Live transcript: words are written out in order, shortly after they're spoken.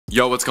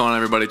Yo, what's going on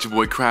everybody? It's your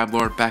boy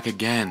Crablord back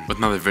again with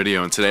another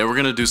video, and today we're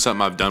gonna do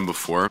something I've done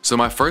before. So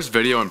my first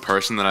video in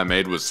person that I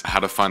made was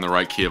how to find the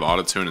right key of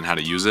AUTOTUNE and how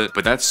to use it,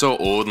 but that's so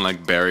old and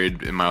like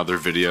buried in my other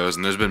videos,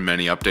 and there's been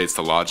many updates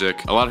to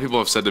Logic. A lot of people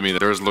have said to me that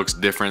theirs looks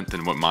different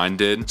than what mine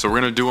did, so we're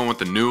gonna do one with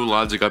the new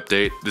Logic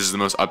update. This is the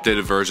most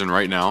updated version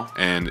right now,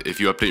 and if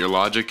you update your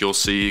Logic, you'll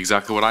see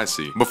exactly what I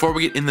see. Before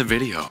we get in the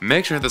video,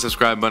 make sure to hit the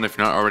subscribe button if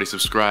you're not already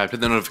subscribed.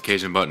 Hit the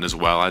notification button as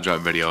well. I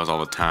drop videos all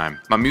the time.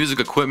 My music,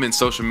 equipment,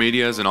 social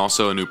medias, and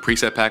also a new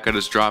preset pack I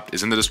just dropped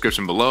is in the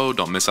description below.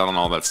 Don't miss out on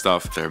all that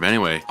stuff there. But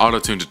anyway,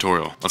 AUTOTUNE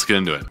tutorial. Let's get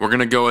into it. We're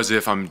gonna go as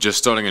if I'm just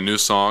starting a new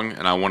song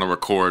and I want to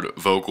record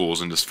vocals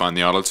and just find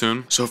the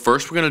AUTOTUNE. So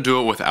first we're gonna do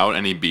it without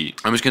any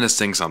beat. I'm just gonna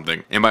sing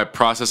something, and by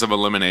process of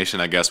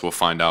elimination I guess we'll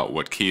find out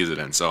what key is it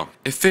in. So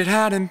if it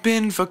hadn't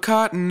been for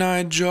Cotton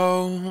Eye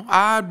Joe,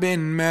 I'd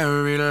been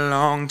married a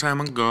long time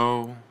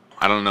ago.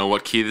 I don't know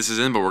what key this is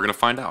in, but we're gonna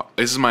find out.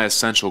 This is my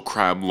essential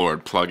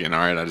Crablord plugin,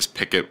 alright? I just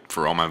pick it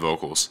for all my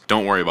vocals.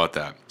 Don't worry about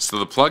that. So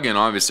the plugin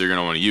obviously you're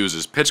gonna wanna use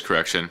is pitch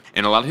correction,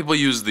 and a lot of people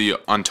use the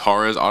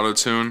Antares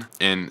AUTOTUNE,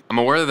 and I'm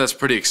aware that that's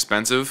pretty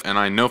expensive, and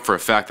I know for a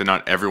fact that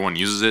not everyone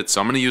uses it,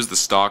 so I'm gonna use the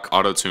stock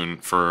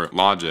AUTOTUNE for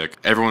Logic.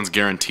 Everyone's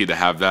guaranteed to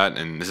have that,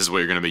 and this is what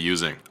you're gonna be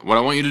using. What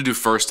I want you to do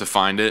first to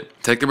find it,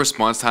 take the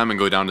response time and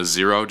go down to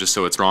 0 just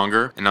so it's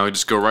stronger, and now we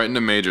just go right into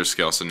major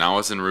scale, so now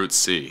it's in root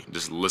C.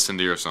 Just listen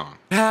to your song.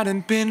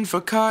 Hadn't been for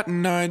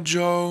Cotton Eye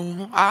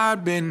Joe,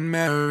 I'd been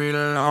married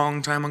a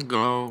long time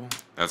ago.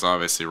 That's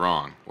obviously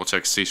wrong. We'll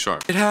check C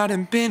sharp. It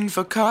hadn't been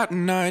for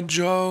Cotton Eye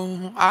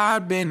Joe,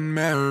 I'd been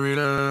married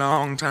a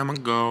long time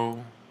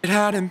ago. It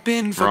hadn't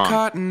been for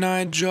Cotton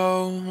Eye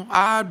Joe,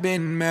 I'd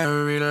been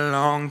married a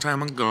long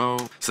time ago.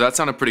 So that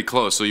sounded pretty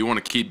close, so you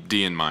want to keep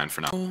D in mind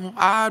for now.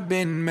 I'd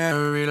been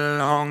married a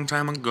long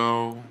time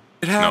ago.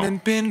 It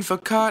hadn't been for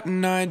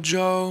Cotton Eye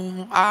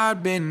Joe,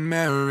 I'd been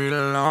married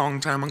a long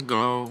time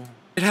ago.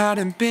 It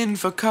hadn't been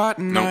for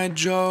Cotton Eye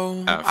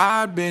Joe,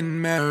 I'd been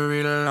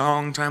married a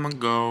long time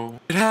ago.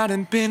 It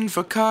hadn't been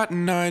for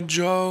Cotton Eye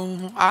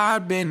Joe,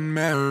 I'd been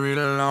married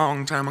a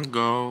long time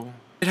ago.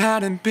 It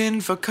hadn't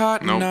been for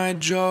Cotton Eye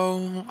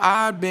Joe,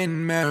 I'd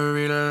been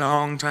married a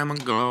long time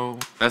ago.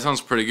 That sounds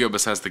pretty good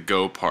besides the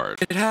go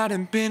part. It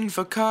hadn't been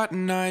for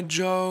Cotton Eye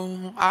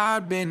Joe,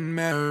 I'd been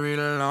married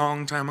a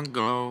long time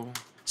ago.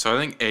 So I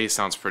think A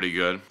sounds pretty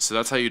good. So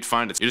that's how you'd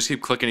find it. You just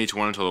keep clicking each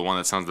one until the one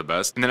that sounds the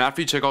best. And then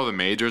after you check all the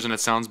majors and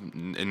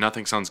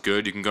nothing sounds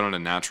good, you can go down to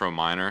natural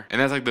minor.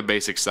 And that's like the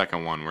basic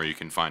second one where you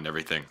can find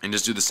everything. And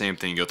just do the same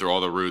thing. Go through all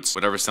the roots.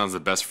 Whatever sounds the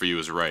best for you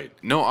is right.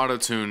 No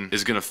AUTOTUNE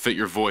is gonna fit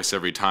your voice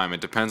every time.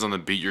 It depends on the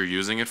beat you're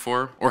using it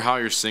for or how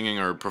you're singing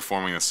or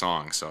performing the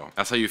song. So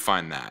that's how you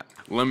find that.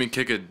 Let me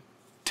kick a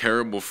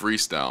terrible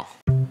freestyle.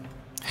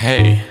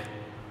 Hey,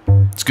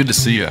 it's good to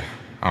see you.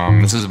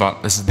 This is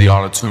the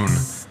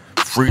AUTOTUNE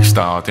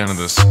freestyle at the end of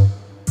this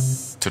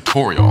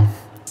tutorial.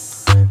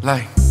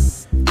 Like,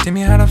 tell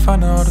me how to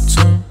find the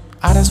AUTOTUNE.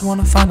 I just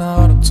wanna find the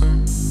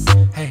AUTOTUNE.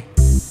 Hey,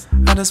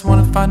 I just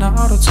wanna find the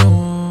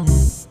AUTOTUNE.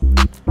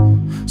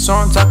 So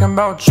I'm talking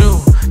about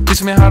you.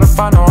 Teach me how to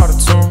find the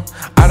AUTOTUNE.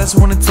 I just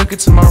wanna take it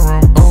to my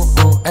room. Ooh,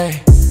 ooh,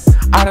 hey.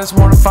 I just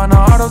wanna find the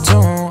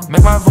AUTOTUNE.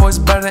 Make my voice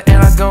better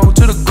and I go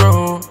to the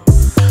groove.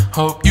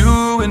 Hope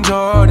you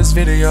enjoy this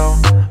video.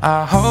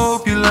 I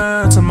hope you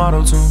learn some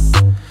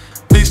AUTOTUNE.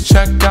 Please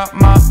check out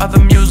my other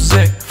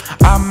music.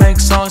 I make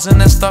songs and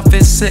that stuff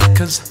is sick,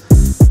 cause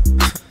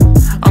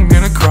I'm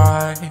gonna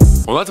cry.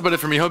 Well, that's about it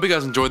for me. Hope you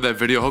guys enjoyed that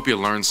video. Hope you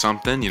learned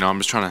something. You know, I'm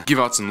just trying to give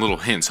out some little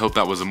hints. Hope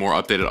that was a more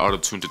updated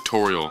AUTOTUNE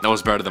tutorial. That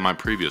was better than my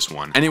previous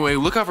one. Anyway,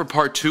 look out for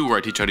part 2 where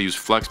I teach how to use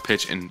flex,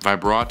 pitch, and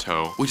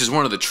vibrato, which is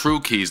one of the true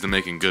keys to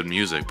making good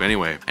music. But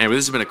anyway, this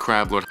has been a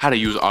Crablord how to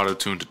use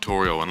AUTOTUNE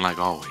tutorial, and like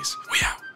always, we out.